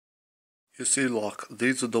You see, like,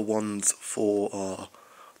 these are the ones for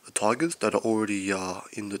the tigers that are already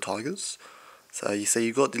in the tigers. So you see,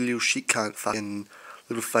 you got the little shit can't fucking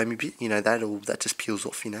little foamy bit, you know, that just peels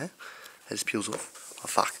off, you know, that just peels off. Oh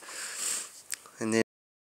fuck! And then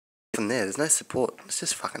from there's no support. It's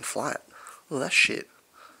just fucking flat. Look at that shit.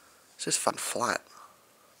 It's just fucking flat.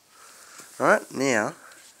 Alright, now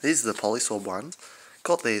these are the Polysorb ones.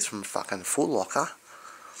 Got these from fucking Foot Locker.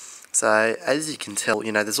 So as you can tell,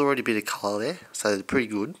 you know, there's already a bit of colour there, so they're pretty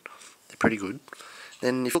good. They're pretty good.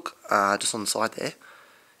 Then if you look just on the side there,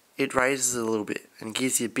 it raises a little bit and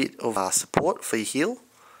gives you a bit of support for your heel.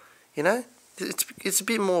 You know, it's a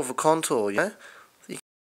bit more of a contour. You know, you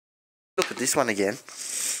look at this one again.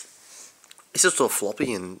 It's just all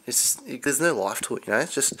floppy and there's no life to it. You know,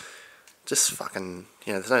 it's just fucking,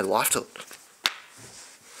 you know, there's no life to it.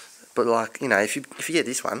 But like, you know, if you get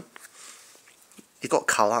this one, it's got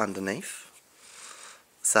colour underneath,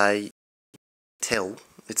 so you can tell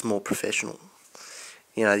it's more professional.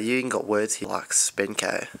 You know, you even got words here like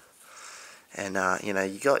Spenco, and you know,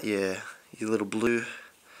 you got your little blue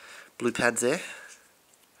pads there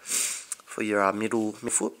for your middle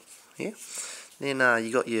foot here. Then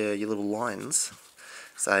you got your little lines,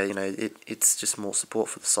 so you know it's just more support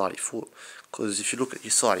for the side of your foot. Because if you look at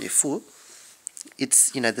your side of your foot,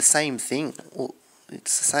 it's, you know, the same thing. Well,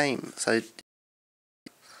 it's the same. So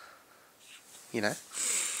you know,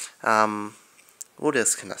 what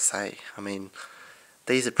else can I say? I mean,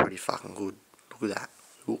 these are pretty fucking good. Look at that.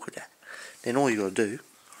 Look at that. Then all you gotta do,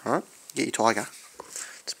 alright, get your tiger.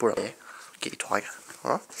 Just put it up there. Get your tiger,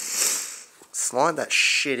 alright? Slide that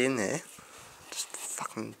shit in there. Just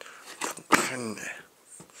fucking put it in there.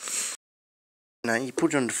 You know, you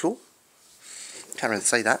put it on the floor. Can't really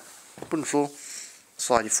see that. Put it on the floor.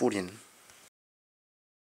 Slide your foot in.